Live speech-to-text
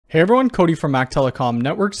Hey everyone, Cody from Mac Telecom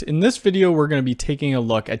Networks. In this video, we're going to be taking a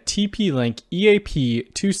look at TP-Link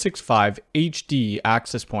EAP265 HD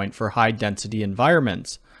access point for high density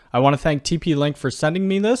environments. I want to thank TP-Link for sending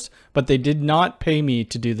me this, but they did not pay me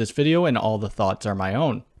to do this video and all the thoughts are my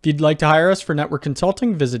own. If you'd like to hire us for network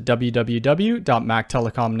consulting, visit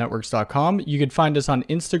www.mactelecomnetworks.com. You can find us on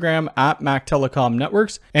Instagram at Mac Telecom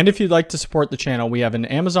Networks. And if you'd like to support the channel, we have an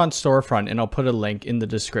Amazon storefront and I'll put a link in the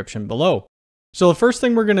description below. So the first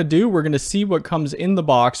thing we're going to do, we're going to see what comes in the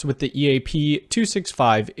box with the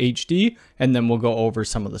EAP265 HD, and then we'll go over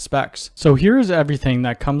some of the specs. So here's everything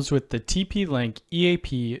that comes with the TP-Link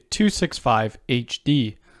EAP265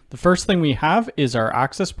 HD. The first thing we have is our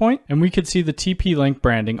access point, and we could see the TP-Link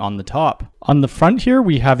branding on the top. On the front here,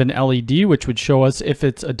 we have an LED, which would show us if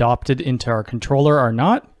it's adopted into our controller or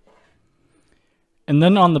not. And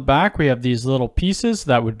then on the back, we have these little pieces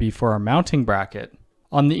that would be for our mounting bracket.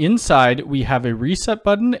 On the inside, we have a reset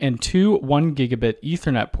button and two 1 gigabit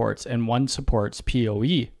Ethernet ports, and one supports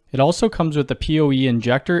PoE. It also comes with a PoE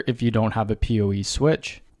injector if you don't have a PoE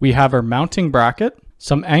switch. We have our mounting bracket,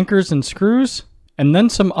 some anchors and screws, and then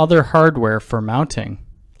some other hardware for mounting.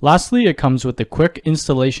 Lastly, it comes with a quick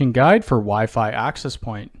installation guide for Wi-Fi access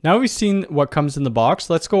point. Now we've seen what comes in the box,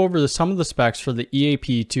 let's go over some of the specs for the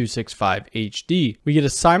EAP265 HD. We get a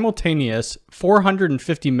simultaneous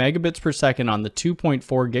 450 megabits per second on the 2.4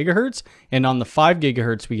 gigahertz, and on the 5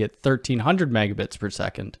 gigahertz we get 1300 megabits per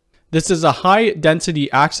second. This is a high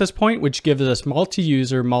density access point which gives us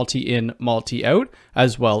multi-user, multi-in, multi-out,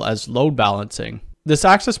 as well as load balancing. This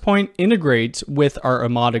access point integrates with our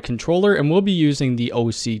Amada controller, and we'll be using the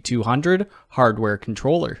OC200 hardware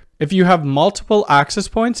controller. If you have multiple access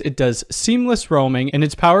points, it does seamless roaming, and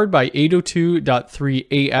it's powered by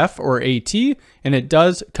 802.3AF or AT, and it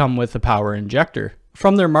does come with a power injector.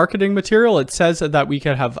 From their marketing material, it says that we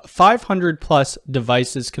could have 500 plus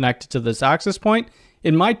devices connected to this access point.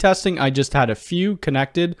 In my testing, I just had a few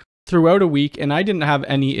connected throughout a week and I didn't have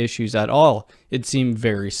any issues at all. It seemed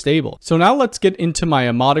very stable. So now let's get into my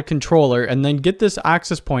Amada controller and then get this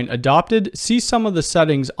access point adopted, see some of the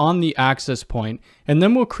settings on the access point, and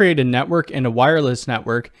then we'll create a network and a wireless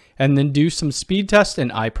network and then do some speed tests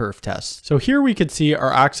and iPerf tests. So here we could see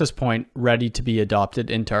our access point ready to be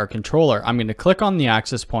adopted into our controller. I'm going to click on the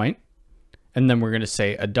access point and then we're going to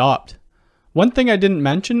say adopt. One thing I didn't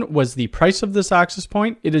mention was the price of this access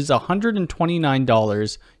point. It is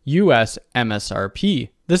 $129 US MSRP.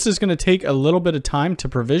 This is going to take a little bit of time to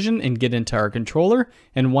provision and get into our controller,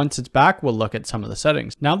 and once it's back, we'll look at some of the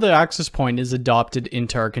settings. Now the access point is adopted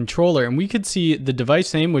into our controller, and we could see the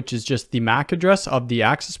device name, which is just the MAC address of the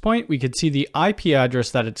access point. We could see the IP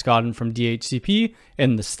address that it's gotten from DHCP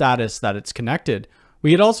and the status that it's connected.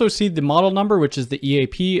 We could also see the model number, which is the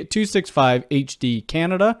EAP265 HD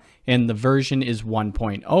Canada, and the version is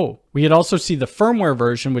 1.0. We could also see the firmware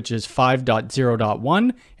version, which is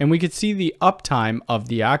 5.0.1, and we could see the uptime of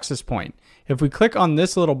the access point. If we click on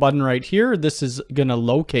this little button right here, this is going to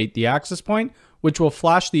locate the access point, which will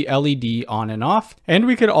flash the LED on and off, and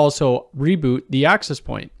we could also reboot the access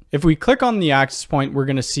point. If we click on the access point, we're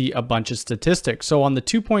going to see a bunch of statistics. So on the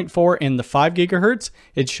 2.4 and the 5 gigahertz,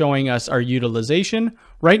 it's showing us our utilization.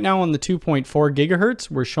 Right now on the 2.4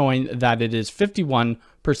 gigahertz, we're showing that it is 51%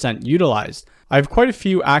 utilized. I have quite a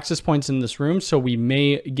few access points in this room, so we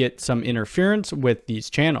may get some interference with these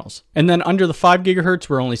channels. And then under the 5 gigahertz,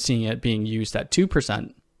 we're only seeing it being used at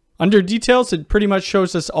 2%. Under details, it pretty much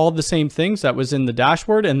shows us all the same things that was in the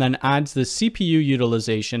dashboard and then adds the CPU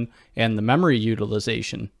utilization and the memory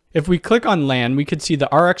utilization. If we click on LAN, we could see the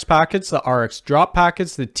RX packets, the RX drop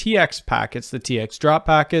packets, the TX packets, the TX drop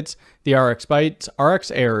packets, the RX bytes,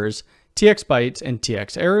 RX errors, TX bytes, and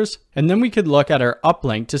TX errors. And then we could look at our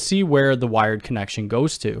uplink to see where the wired connection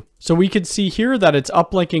goes to. So we could see here that it's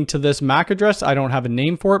uplinking to this MAC address. I don't have a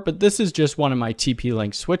name for it, but this is just one of my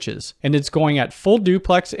TP-Link switches. And it's going at full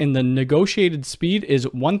duplex, and the negotiated speed is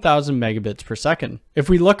 1000 megabits per second. If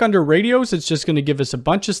we look under radios, it's just going to give us a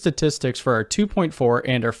bunch of statistics for our 2.4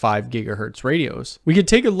 and our 5 gigahertz radios. We could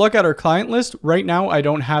take a look at our client list. Right now, I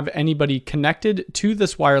don't have anybody connected to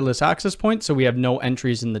this wireless access point, so we have no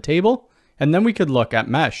entries in the table. And then we could look at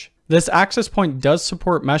mesh. This access point does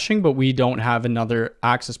support meshing, but we don't have another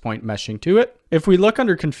access point meshing to it. If we look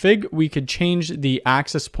under config, we could change the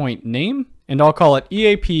access point name, and I'll call it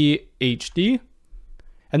EAP HD.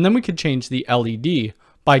 And then we could change the LED.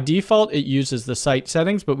 By default, it uses the site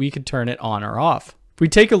settings, but we could turn it on or off. If we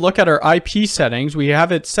take a look at our IP settings, we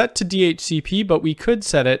have it set to DHCP, but we could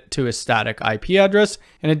set it to a static IP address,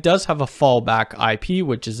 and it does have a fallback IP,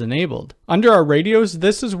 which is enabled. Under our radios,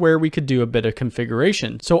 this is where we could do a bit of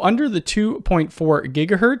configuration. So under the 2.4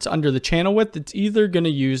 gigahertz, under the channel width, it's either going to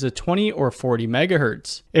use a 20 or 40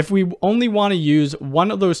 megahertz. If we only want to use one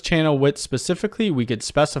of those channel widths specifically, we could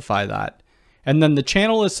specify that. And then the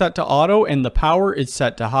channel is set to auto and the power is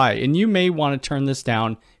set to high. And you may want to turn this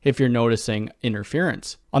down if you're noticing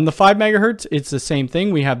interference. On the 5 megahertz, it's the same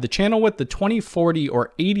thing. We have the channel width, the 20, 40,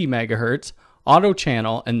 or 80 megahertz, auto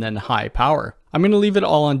channel, and then high power. I'm going to leave it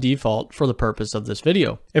all on default for the purpose of this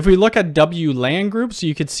video. If we look at WLAN groups,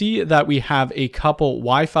 you could see that we have a couple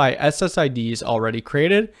Wi-Fi SSIDs already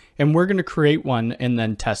created, and we're going to create one and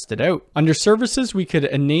then test it out. Under services, we could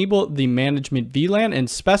enable the management VLAN and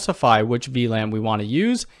specify which VLAN we want to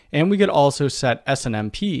use, and we could also set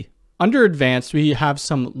SNMP. Under advanced, we have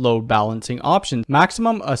some load balancing options,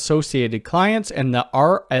 maximum associated clients, and the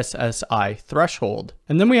RSSI threshold.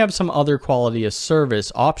 And then we have some other quality of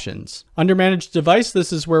service options. Under managed device,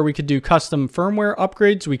 this is where we could do custom firmware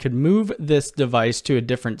upgrades. We could move this device to a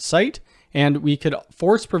different site, and we could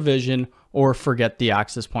force provision or forget the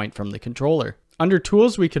access point from the controller. Under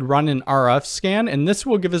tools, we could run an RF scan, and this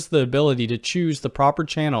will give us the ability to choose the proper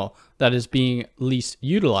channel that is being least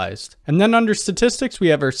utilized. And then under statistics, we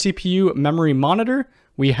have our CPU memory monitor,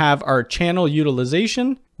 we have our channel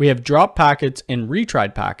utilization, we have drop packets and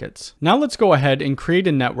retried packets. Now let's go ahead and create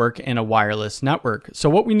a network and a wireless network. So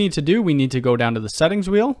what we need to do, we need to go down to the settings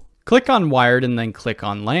wheel, click on wired, and then click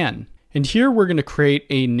on LAN. And here we're going to create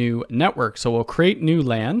a new network. So we'll create new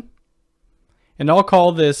LAN. And I'll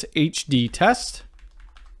call this HD test.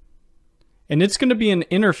 And it's going to be an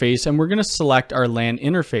interface, and we're going to select our LAN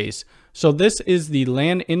interface. So this is the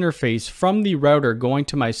LAN interface from the router going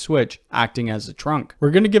to my switch acting as a trunk. We're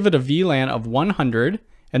going to give it a VLAN of 100,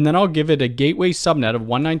 and then I'll give it a gateway subnet of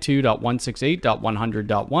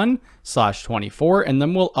 192.168.100.1/24, and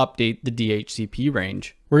then we'll update the DHCP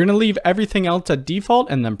range. We're going to leave everything else at default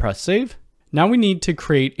and then press save. Now we need to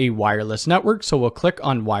create a wireless network, so we'll click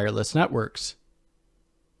on wireless networks.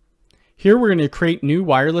 Here we're going to create new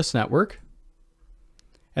wireless network,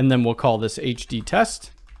 and then we'll call this HD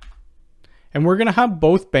test. And we're going to have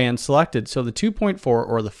both bands selected, so the 2.4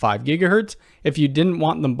 or the 5 gigahertz. If you didn't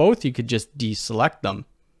want them both, you could just deselect them.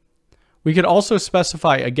 We could also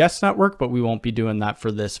specify a guest network, but we won't be doing that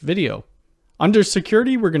for this video. Under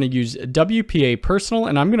security, we're going to use WPA personal,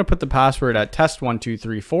 and I'm going to put the password at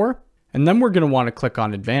test1234, and then we're going to want to click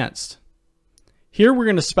on advanced. Here we're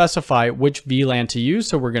going to specify which VLAN to use,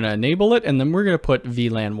 so we're going to enable it, and then we're going to put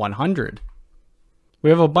VLAN 100. We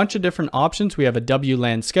have a bunch of different options. We have a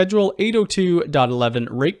WLAN schedule, 802.11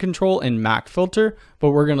 rate control, and MAC filter, but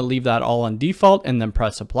we're going to leave that all on default and then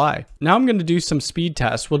press apply. Now I'm going to do some speed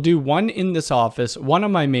tests. We'll do one in this office, one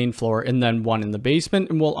on my main floor, and then one in the basement,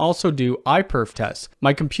 and we'll also do iPerf tests.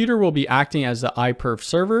 My computer will be acting as the iPerf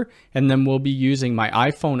server, and then we'll be using my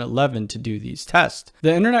iPhone 11 to do these tests.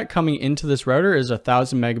 The internet coming into this router is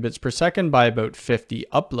 1000 megabits per second by about 50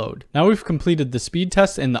 upload. Now we've completed the speed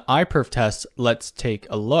test and the iPerf test. Let's take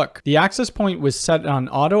a look. The access point was set on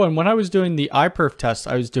auto, and when I was doing the iPerf test,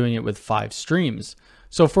 I was doing it with 5 streams.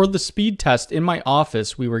 So for the speed test in my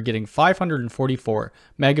office, we were getting 544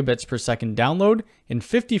 megabits per second download and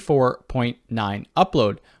 54.9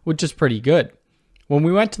 upload, which is pretty good. When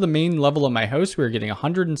we went to the main level of my house, we were getting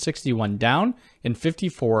 161 down and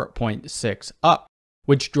 54.6 up,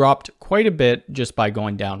 which dropped quite a bit just by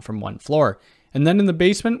going down from one floor. And then in the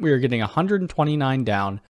basement, we were getting 129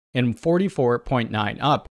 down and 44.9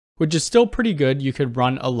 up, which is still pretty good. You could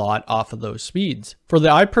run a lot off of those speeds. For the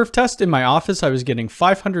iPerf test in my office, I was getting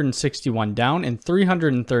 561 down and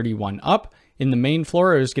 331 up. In the main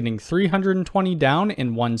floor, I was getting 320 down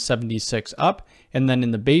and 176 up. And then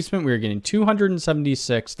in the basement, we were getting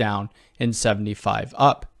 276 down and 75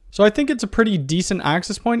 up. So I think it's a pretty decent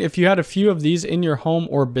access point. If you had a few of these in your home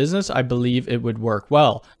or business, I believe it would work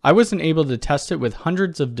well. I wasn't able to test it with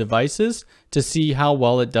hundreds of devices to see how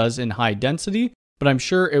well it does in high density, but I'm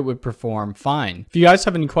sure it would perform fine. If you guys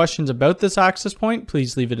have any questions about this access point,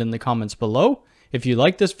 please leave it in the comments below. If you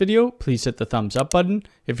like this video, please hit the thumbs up button.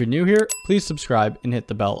 If you're new here, please subscribe and hit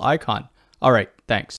the bell icon. All right, thanks.